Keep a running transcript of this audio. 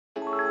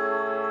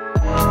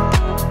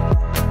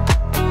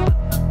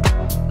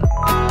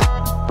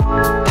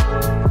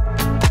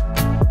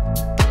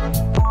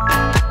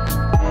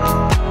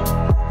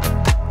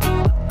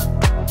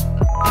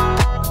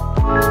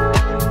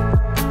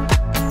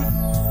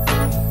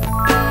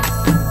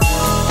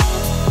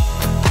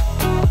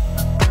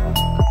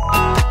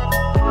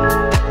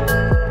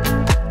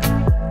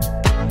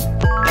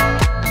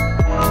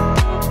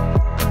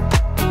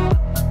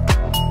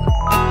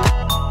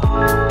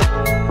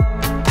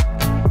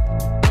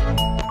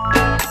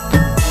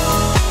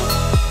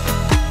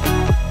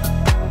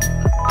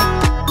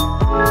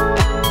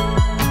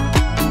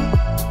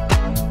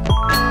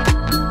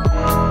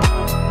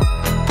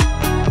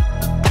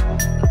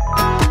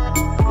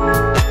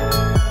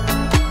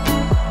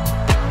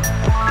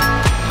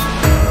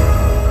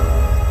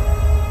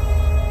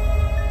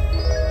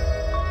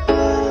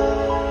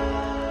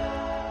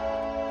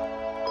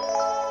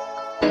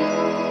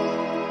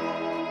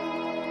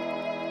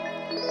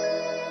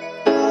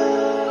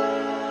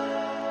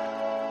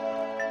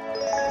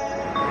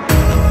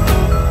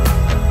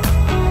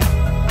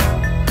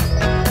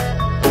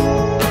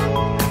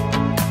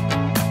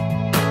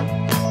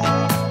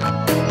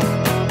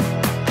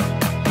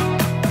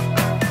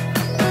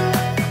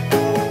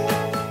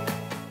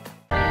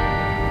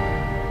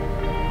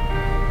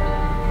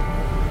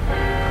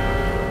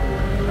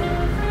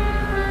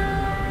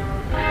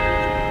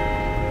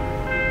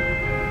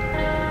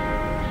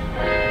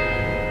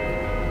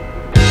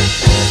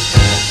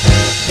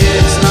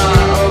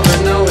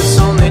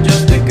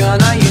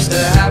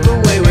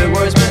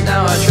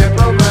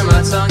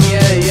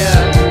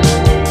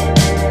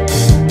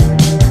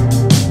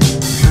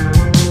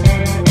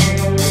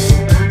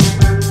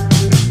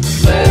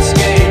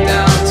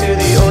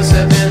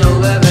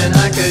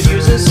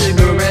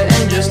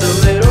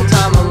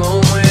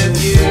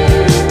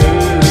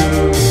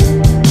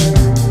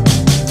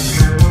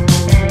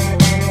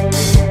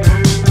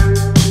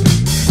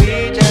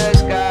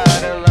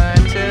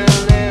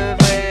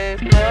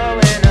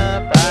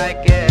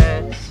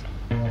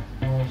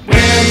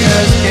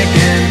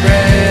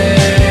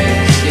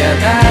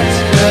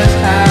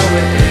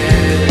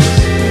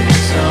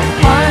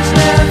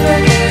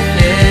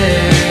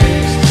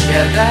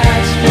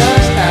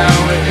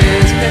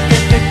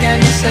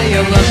say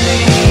you love me?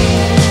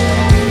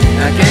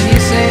 How can you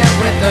say it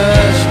with a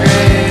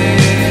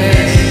straight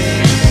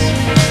face?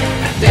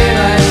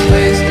 Daylight's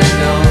wasted,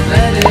 don't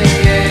let it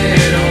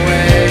get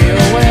away,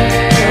 away,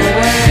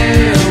 away,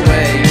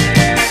 away.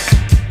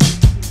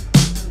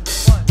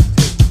 1,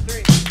 2,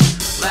 3.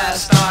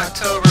 Last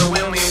October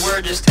when we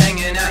were just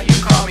hanging out, you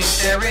caught me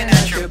staring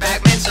at your back,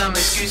 made some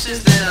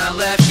excuses, then I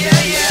left,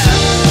 yeah, yeah.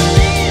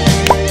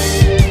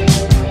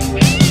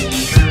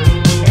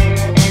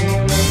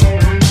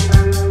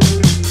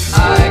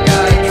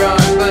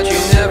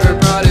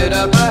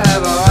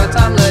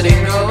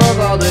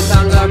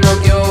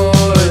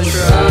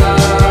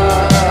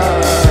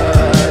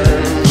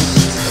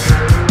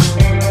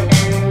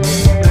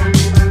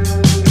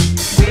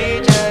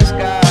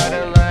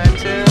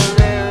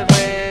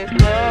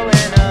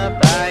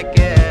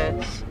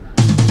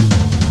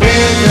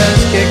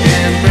 Just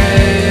kicking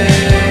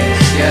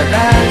bricks, yeah,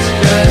 that's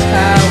just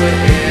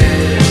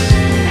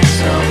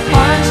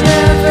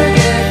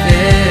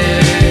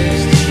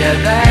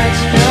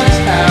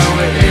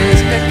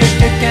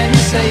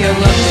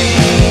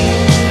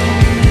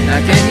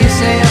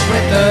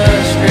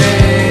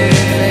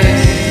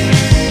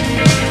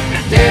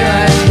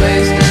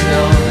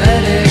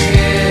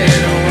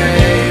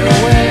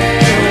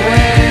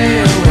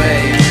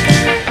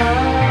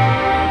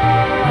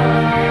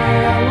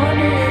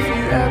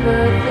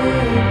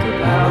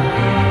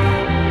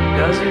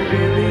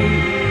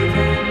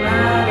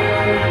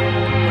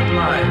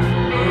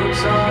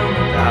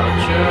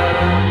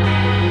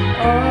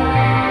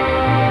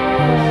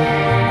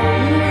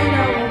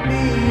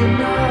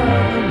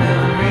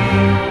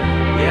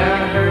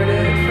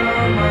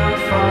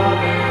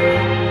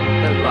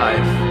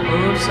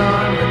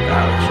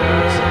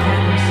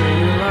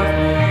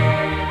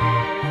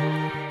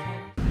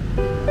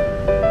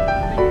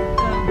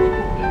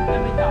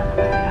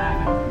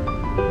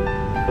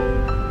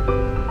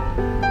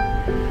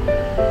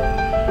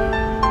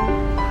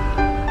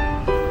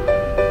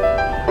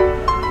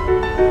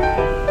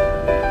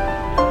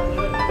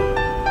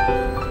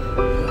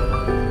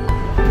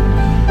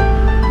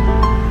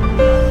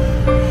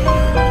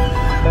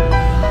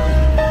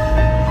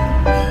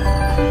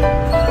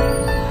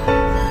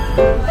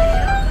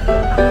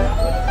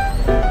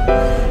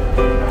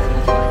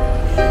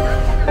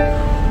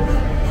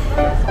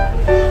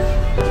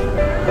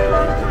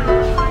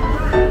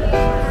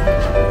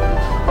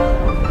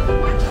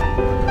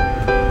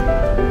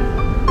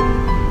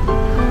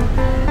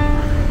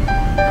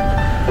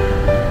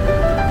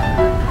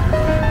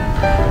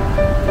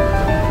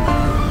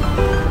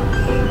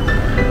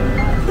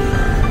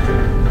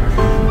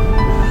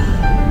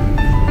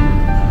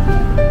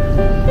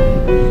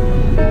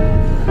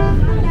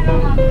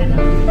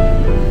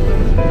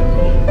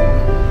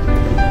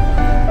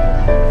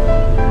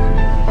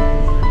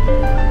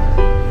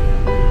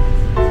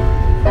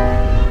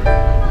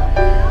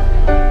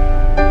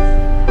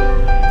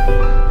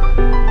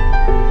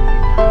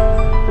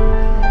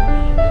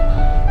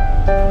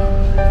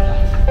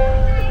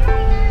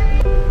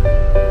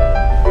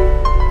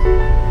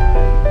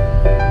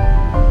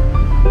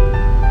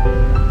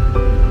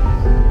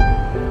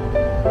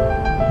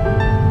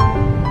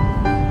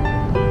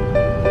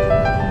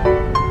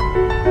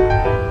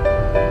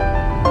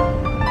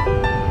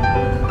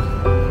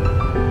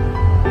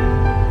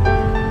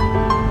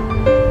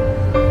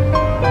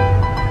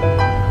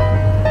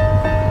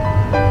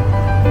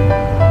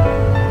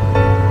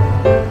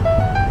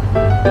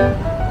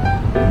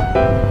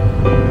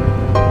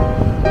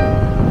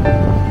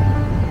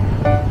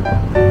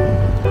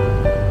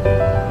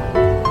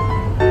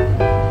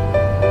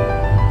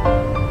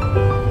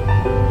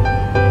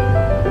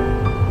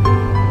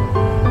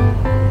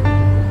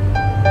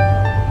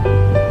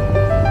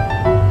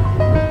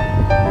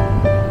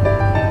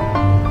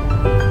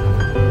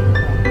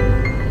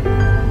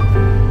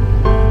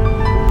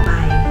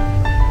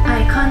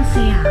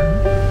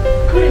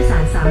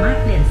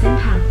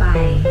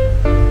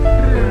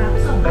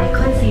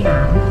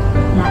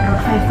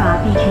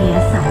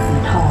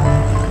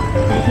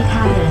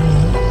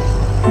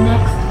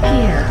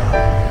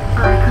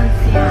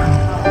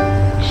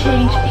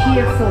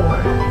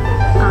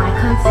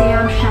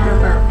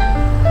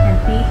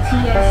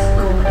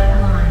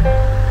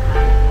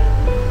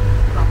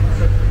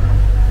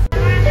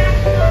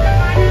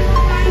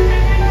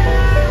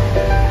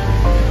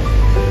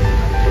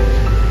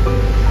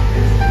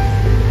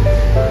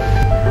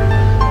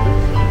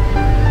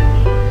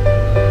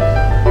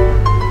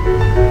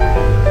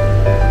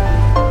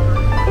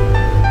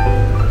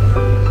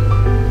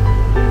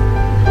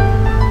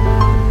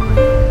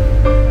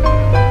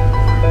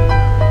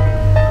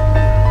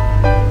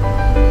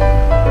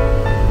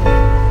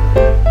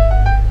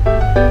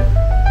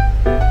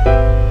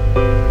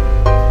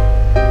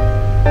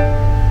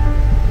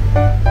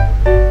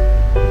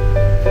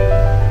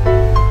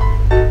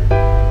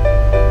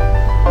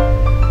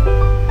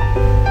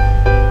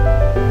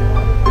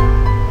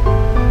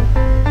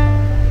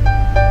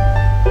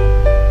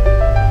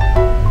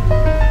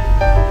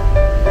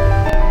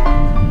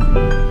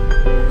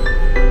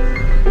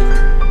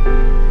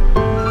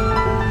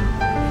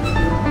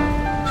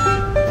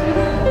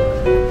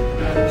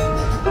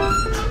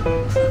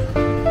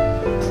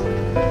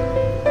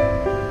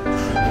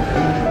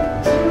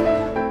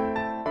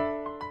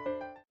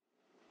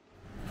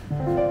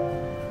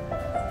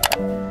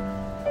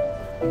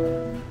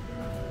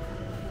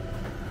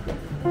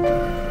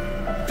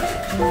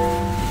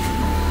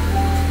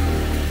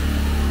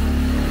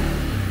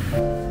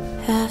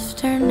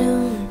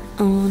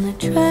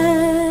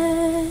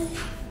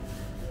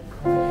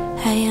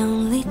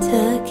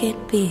make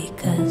it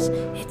because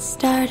it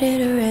started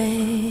to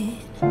rain.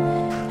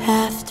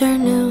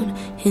 Afternoon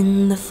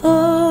in the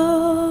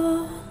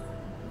fall.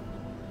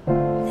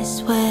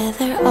 This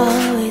weather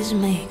always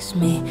makes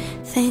me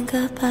think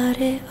about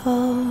it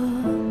all.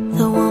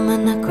 The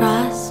woman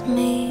across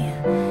me,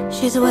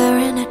 she's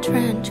wearing a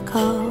trench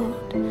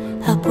coat,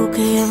 a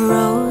bouquet of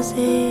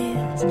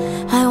roses,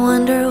 I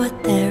wonder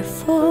what they're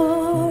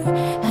for.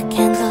 A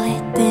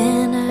candlelit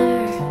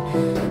dinner,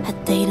 a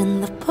date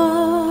in the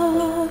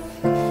park,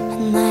 a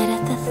night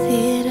at the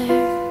theater,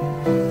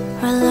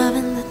 or love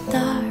in the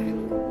dark.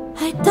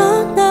 I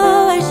don't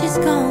know where she's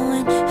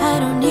going, I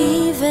don't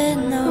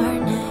even know her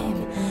name.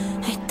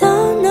 I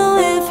don't know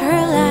if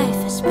her life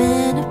has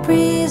been a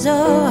breeze or a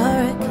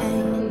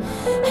hurricane.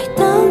 I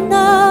don't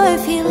know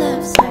if he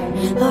loves her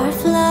or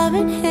if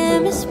loving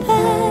him is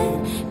pain.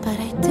 But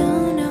I do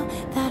know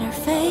that our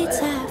fates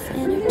have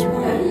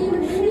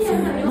intertwined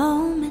for a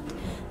moment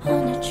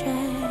on a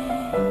train.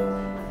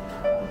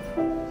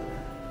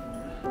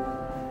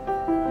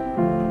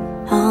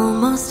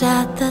 Almost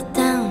at the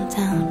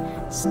downtown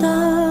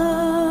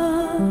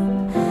stop.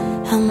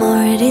 I'm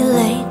already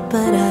late,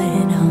 but I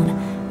don't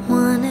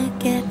wanna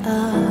get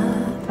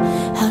up.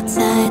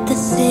 Outside the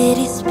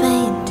city's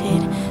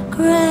painted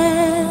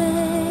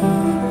gray,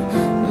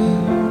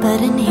 but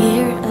in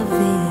here a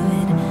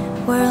vivid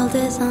world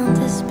is on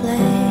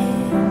display.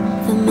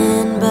 The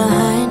man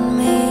behind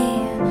me,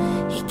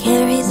 he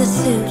carries a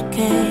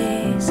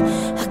suitcase,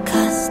 a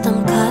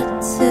custom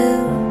cut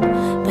suit,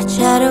 but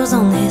shadows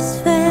on his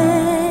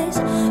face.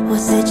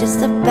 Was it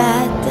just a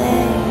bad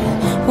day?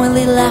 Will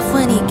he laugh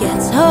when he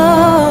gets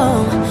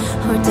home?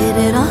 Or did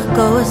it all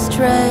go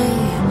astray?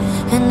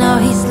 And now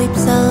he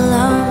sleeps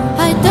alone.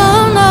 I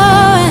don't know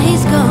where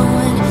he's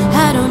going,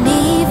 I don't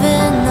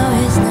even know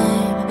his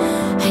name.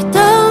 I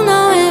don't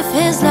know if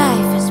his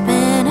life has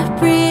been a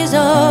breeze or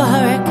a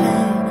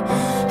hurricane.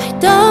 I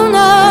don't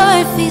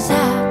know if he's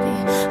happy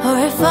or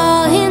if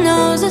all he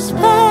knows is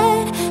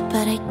pain.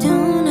 But I do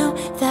know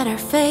that our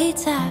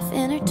fates have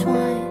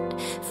intertwined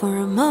for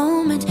a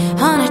moment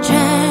on a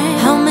train.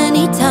 How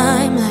many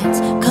timelines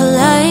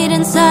collide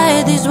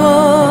inside these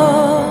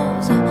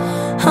walls?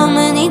 How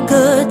many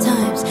good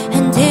times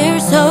and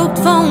tear-soaked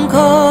phone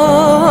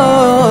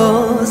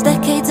calls?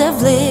 Decades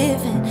of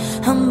living,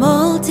 a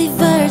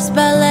multiverse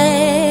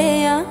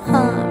ballet,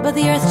 but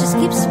the earth just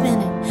keeps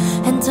spinning.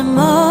 And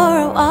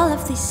tomorrow all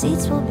of these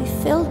seats will be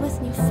filled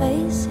with new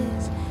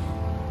faces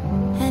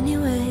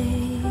anyway.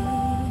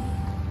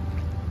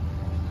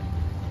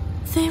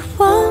 They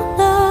won't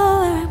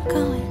know where I'm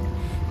going,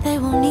 they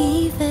won't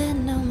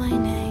even know my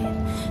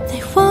name.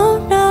 They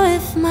won't know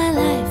if my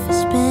life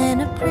has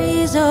been a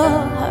breeze or a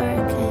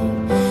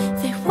hurricane.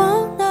 They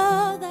won't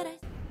know that I...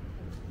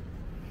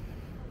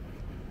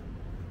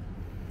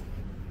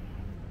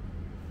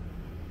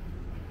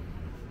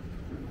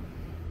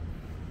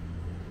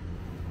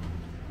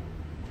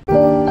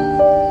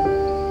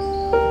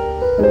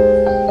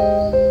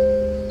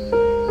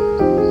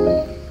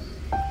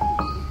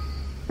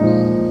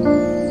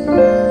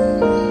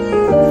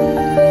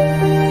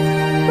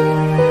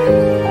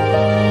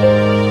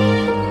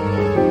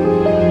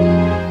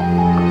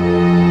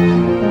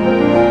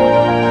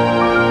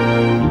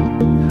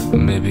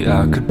 Maybe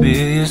I could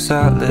be your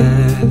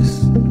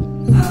solace.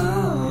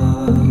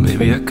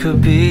 Maybe I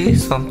could be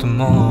something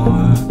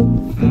more.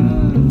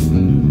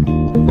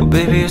 Well,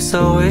 baby, it's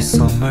always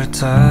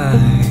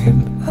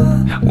summertime.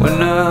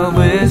 When I'm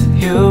with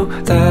you,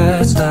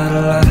 that's not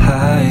a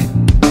lie.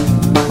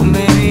 Well,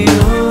 maybe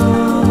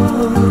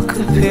you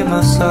could be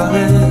my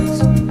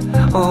solace.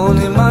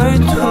 Only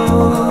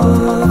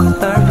말투가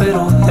날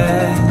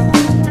위로해.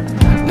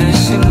 내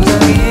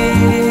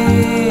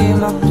심장이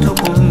막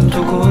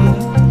두근두근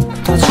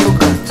터질 것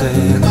같아.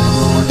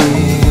 눈이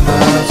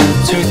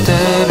마주칠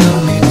때면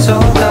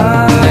미쳐가.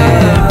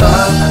 매일 밤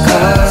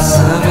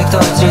가슴이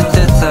터질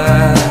듯한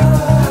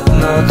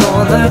너도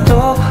날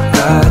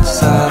똑같이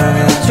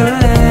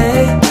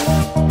사랑해줄래.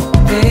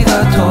 네가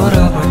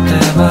돌아볼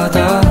때마다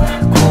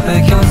고백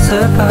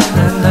연습하는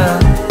날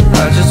I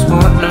just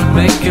wanna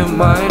make you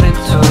mine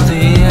until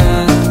the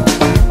end.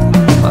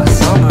 My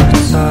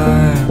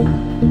summertime.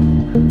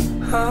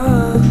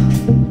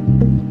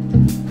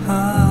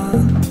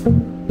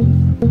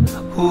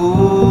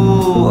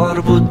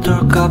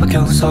 얼어붙을까봐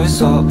그냥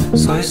서있어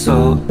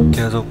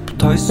계속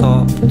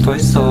붙어있어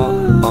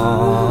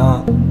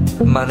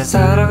많은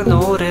사랑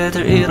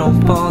노래들 이런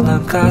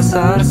뻔한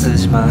가사를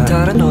쓰지만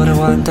다른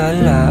노래와는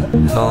달라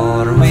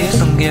너를 위해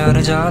쓴 게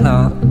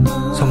아니잖아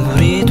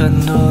선물이 된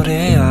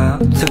노래야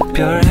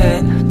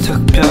특별해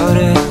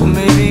well,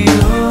 maybe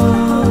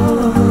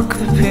you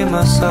could be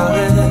my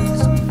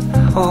solace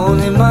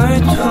네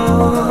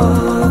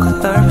말투가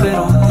날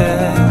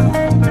위로해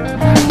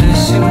내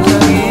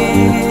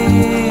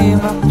심장이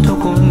막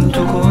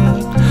두근두근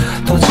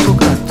터질 것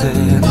같아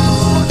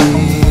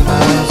눈이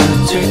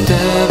마주칠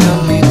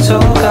때면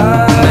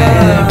미쳐가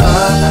매일 밤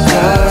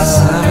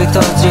가슴이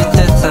터질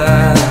듯한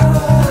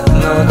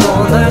너도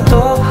날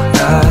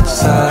똑같이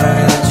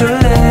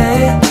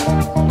사랑해줄래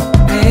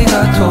네가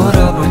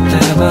돌아볼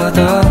때마다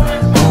더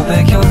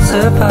고백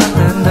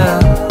연습하는데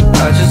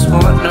I just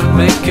wanna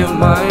make you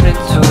mine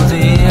until the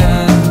end